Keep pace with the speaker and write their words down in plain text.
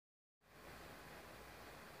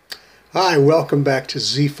Hi, welcome back to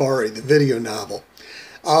Z-fari, the video novel.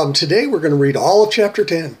 Today we're going to read all of Chapter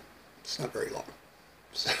 10. It's not very long.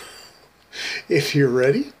 So, if you're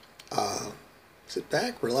ready, sit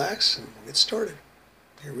back, relax, and we'll get started.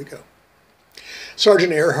 Here we go.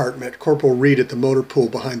 Sergeant Earhart met Corporal Reed at the motor pool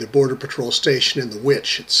behind the Border Patrol station in the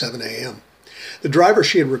Witch at 7 a.m. The driver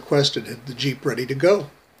she had requested had the Jeep ready to go.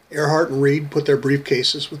 Earhart and Reed put their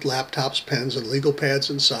briefcases with laptops, pens, and legal pads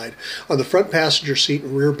inside on the front passenger seat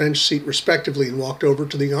and rear bench seat respectively and walked over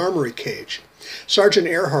to the armory cage. Sergeant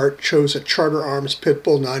Earhart chose a Charter Arms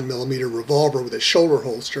Pitbull 9mm revolver with a shoulder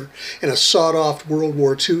holster and a sawed-off World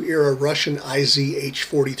War II-era Russian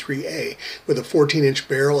IZ-H-43A with a 14-inch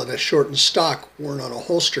barrel and a shortened stock worn on a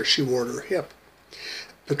holster she wore at her hip.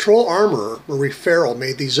 Patrol armorer Marie Farrell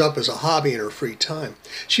made these up as a hobby in her free time.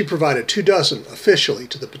 She provided 2 dozen officially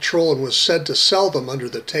to the patrol and was said to sell them under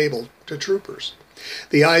the table to troopers.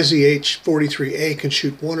 The IZ-H-43A can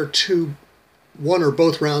shoot one or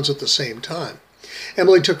both rounds at the same time.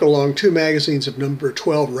 Emily took along 2 magazines of number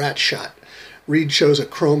 12 rat shot. Reed chose a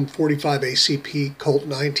chrome 45 ACP Colt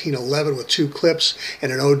 1911 with 2 clips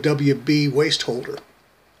and an OWB waist holder.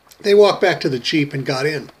 They walked back to the Jeep and got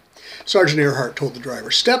in. Sergeant Earhart told the driver,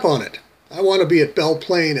 "Step on it. I want to be at Belle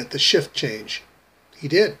Plaine at the shift change." He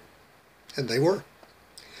did, and they were.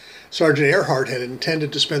 Sergeant Earhart had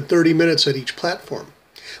intended to spend 30 minutes at each platform.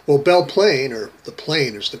 Well, Belle Plaine, or the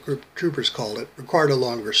Plain as the group troopers called it, required a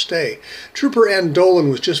longer stay. Trooper N. Dolan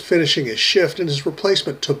was just finishing his shift, and his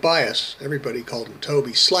replacement Tobias, everybody called him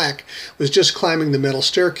Toby, Slack, was just climbing the metal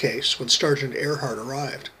staircase when Sergeant Earhart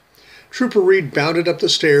arrived. Trooper Reed bounded up the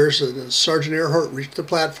stairs, and as Sergeant Earhart reached the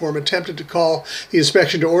platform, attempted to call the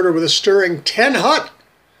inspection to order with a stirring, "10 hut!"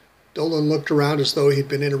 Dolan looked around as though he'd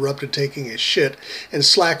been interrupted taking his shit, and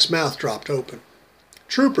Slack's mouth dropped open.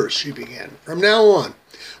 "Troopers," she began, "from now on,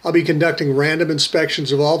 I'll be conducting random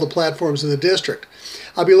inspections of all the platforms in the district.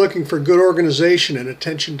 I'll be looking for good organization and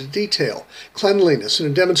attention to detail, cleanliness,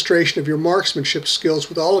 and a demonstration of your marksmanship skills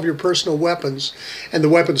with all of your personal weapons and the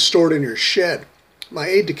weapons stored in your shed. My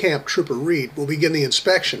aide-de-camp, Trooper Reed, will begin the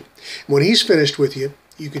inspection. And when he's finished with you,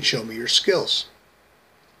 you can show me your skills."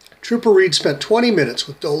 Trooper Reed spent 20 minutes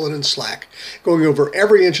with Dolan and Slack, going over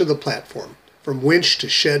every inch of the platform, from winch to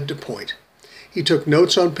shed to point. He took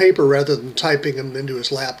notes on paper rather than typing them into his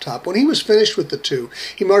laptop. When he was finished with the 2,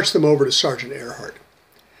 he marched them over to Sergeant Earhart.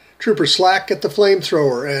 "Trooper Slack, get the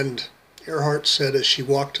flamethrower and," Earhart said as she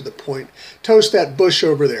walked to the point, "toast that bush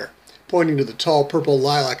over there," pointing to the tall purple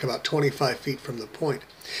lilac about 25 feet from the point.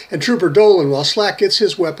 "And Trooper Dolan, while Slack gets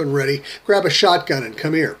his weapon ready, grab a shotgun and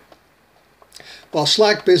come here." While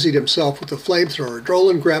Slack busied himself with the flamethrower,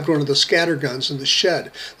 Dolan grabbed one of the scatter guns in the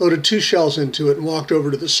shed, loaded 2 shells into it, and walked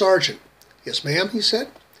over to the sergeant. "Yes, ma'am," he said.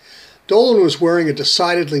 Dolan was wearing a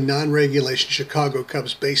decidedly non-regulation Chicago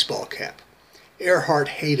Cubs baseball cap. Earhart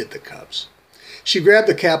hated the Cubs. She grabbed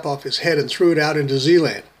the cap off his head and threw it out into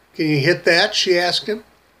Zealand. "Can you hit that?" she asked him.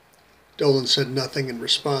 Dolan said nothing in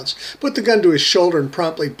response, put the gun to his shoulder and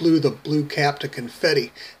promptly blew the blue cap to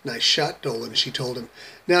confetti. "Nice shot, Dolan," she told him.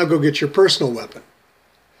 "Now go get your personal weapon."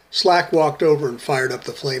 Slack walked over and fired up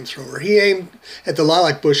the flamethrower. He aimed at the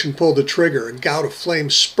lilac bush and pulled the trigger. A gout of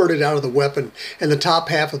flame spurted out of the weapon, and the top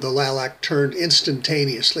half of the lilac turned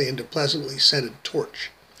instantaneously into pleasantly scented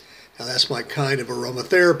torch. "Now that's my kind of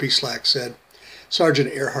aromatherapy," Slack said.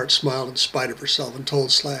 Sergeant Earhart smiled in spite of herself and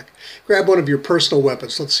told Slack, "Grab one of your personal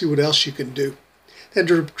weapons. Let's see what else you can do." Then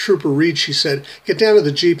to Trooper Reed, she said, "Get down to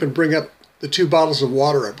the Jeep and bring up the 2 bottles of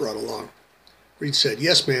water I brought along." Reed said,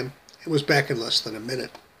 "Yes, ma'am," and was back in less than a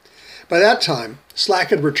minute. By that time, Slack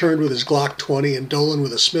had returned with his Glock 20 and Dolan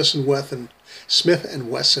with a Smith & Wesson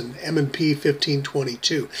M&P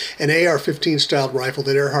 1522, an AR-15 styled rifle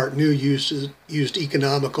that Earhart knew used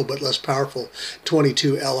economical but less powerful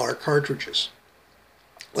 22 LR cartridges.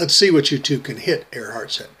 "Let's see what you 2 can hit," Earhart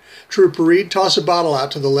said. "Trooper Reed, toss a bottle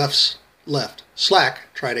out to the left. Slack,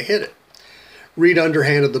 try to hit it." Reed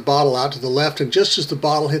underhanded the bottle out to the left, and just as the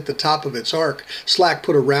bottle hit the top of its arc, Slack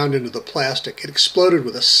put a round into the plastic. It exploded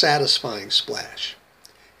with a satisfying splash.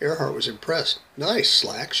 Earhart was impressed. "Nice,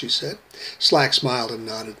 Slack," she said. Slack smiled and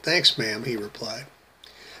nodded. "Thanks, ma'am," he replied.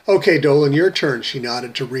 "Okay, Dolan, your turn," she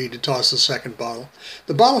nodded to Reed to toss the second bottle.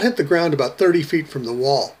 The bottle hit the ground about 30 feet from the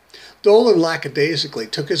wall. Dolan lackadaisically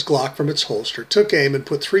took his Glock from its holster, took aim, and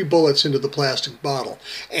put 3 bullets into the plastic bottle,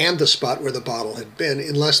 and the spot where the bottle had been,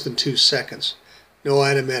 in less than 2 seconds. No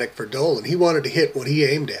automatic for Dolan. He wanted to hit what he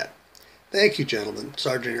aimed at. "Thank you, gentlemen,"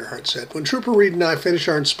 Sergeant Earhart said. "When Trooper Reed and I finish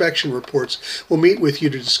our inspection reports, we'll meet with you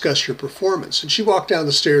to discuss your performance." And she walked down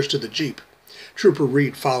the stairs to the Jeep, Trooper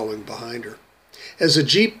Reed following behind her. As the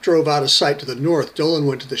Jeep drove out of sight to the north, Dolan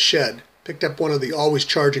went to the shed, picked up one of the always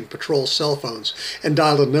charging patrol cell phones, and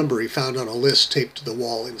dialed a number he found on a list taped to the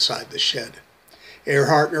wall inside the shed.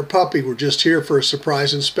 Earhart and her puppy were just here for a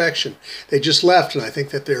surprise inspection. They just left, and I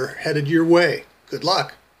think that they're headed your way. Good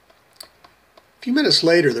luck. A few minutes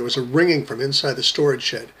later, there was a ringing from inside the storage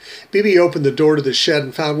shed. Bibi opened the door to the shed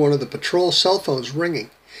and found one of the patrol cell phones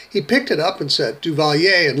ringing. He picked it up and said,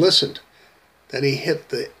 "Duvalier," and listened. Then he hit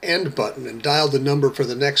the end button and dialed the number for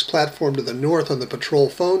the next platform to the north on the patrol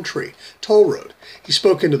phone tree, toll road. He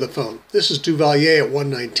spoke into the phone. "This is Duvalier at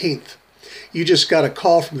 119th. You just got a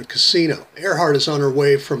call from the casino. Earhart is on her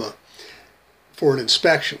way for an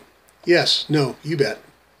inspection." "Yes, no, you bet."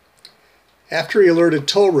 After he alerted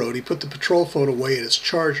toll road, he put the patrol phone away in its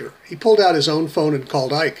charger. He pulled out his own phone and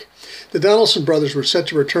called Ike. The Donaldson brothers were set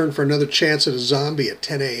to return for another chance at a zombie at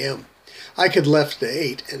 10 a.m. Ike had left at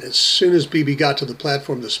 8, and as soon as Bibi got to the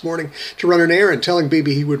platform this morning to run an errand, telling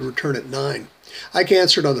Bibi he would return at 9. Ike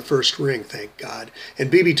answered on the first ring, thank God,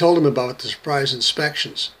 and Bibi told him about the surprise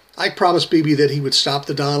inspections. Ike promised Bibi that he would stop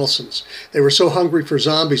the Donaldsons. They were so hungry for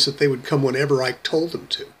zombies that they would come whenever Ike told them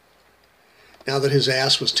to. Now that his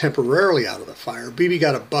ass was temporarily out of the fire, Bibi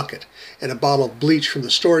got a bucket and a bottle of bleach from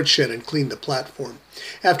the storage shed and cleaned the platform.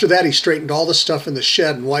 After that, he straightened all the stuff in the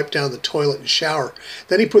shed and wiped down the toilet and shower.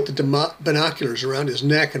 Then he put the binoculars around his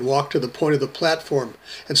neck and walked to the point of the platform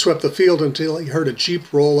and swept the field until he heard a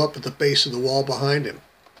jeep roll up at the base of the wall behind him.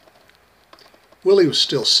 Willie was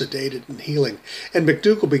still sedated and healing, and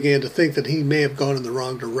McDougal began to think that he may have gone in the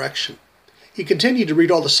wrong direction. He continued to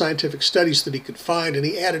read all the scientific studies that he could find, and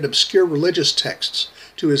he added obscure religious texts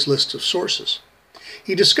to his list of sources.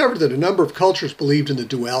 He discovered that a number of cultures believed in the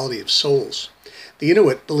duality of souls. The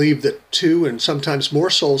Inuit believed that 2 and sometimes more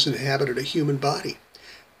souls inhabited a human body.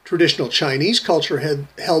 Traditional Chinese culture had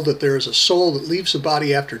held that there is a soul that leaves the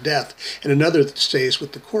body after death and another that stays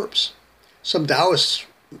with the corpse. Some Taoists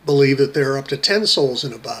believe that there are up to 10 souls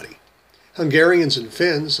in a body. Hungarians and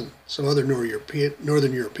Finns and some other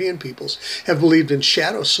Northern European peoples have believed in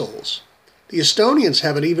shadow souls. The Estonians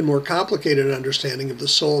have an even more complicated understanding of the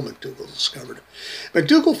soul, McDougal discovered.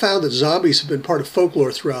 McDougal found that zombies have been part of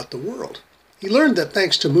folklore throughout the world. He learned that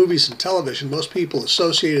thanks to movies and television, most people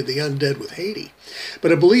associated the undead with Haiti.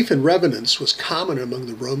 But a belief in revenants was common among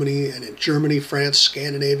the Romani and in Germany, France,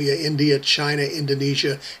 Scandinavia, India, China,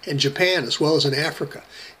 Indonesia, and Japan, as well as in Africa.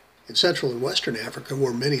 In Central and Western Africa,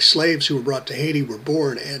 where many slaves who were brought to Haiti were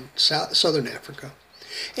born, and Southern Africa,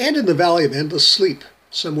 and in the Valley of Endless Sleep,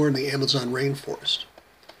 somewhere in the Amazon rainforest.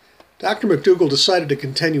 Dr. McDougal decided to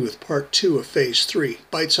continue with Part 2 of Phase 3,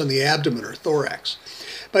 bites on the abdomen or thorax.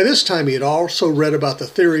 By this time, he had also read about the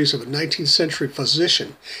theories of a 19th century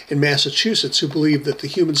physician in Massachusetts who believed that the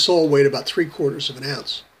human soul weighed about 3/4 of an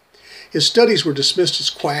ounce. His studies were dismissed as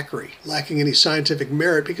quackery, lacking any scientific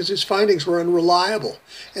merit because his findings were unreliable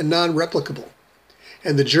and non-replicable,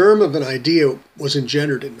 and the germ of an idea was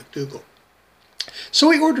engendered in McDougal.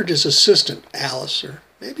 So he ordered his assistant, Alice, or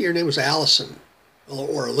maybe her name was Allison,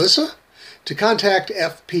 or Alyssa, to contact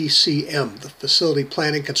FPCM, the Facility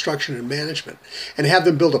Planning, Construction, and Management, and have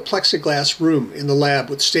them build a plexiglass room in the lab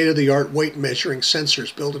with state-of-the-art weight-measuring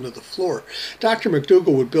sensors built into the floor. Dr.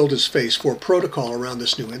 McDougal would build his Phase 4 protocol around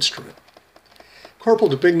this new instrument. Corporal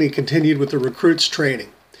DeBigny continued with the recruits'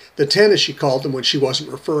 training. The 10, as she called them when she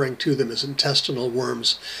wasn't referring to them as intestinal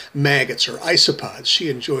worms, maggots, or isopods — she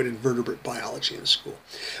enjoyed invertebrate biology in school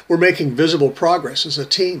 — were making visible progress as a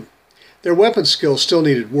team. Their weapon skills still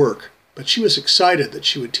needed work, but she was excited that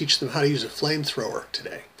she would teach them how to use a flamethrower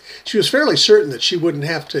today. She was fairly certain that she wouldn't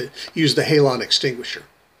have to use the halon extinguisher.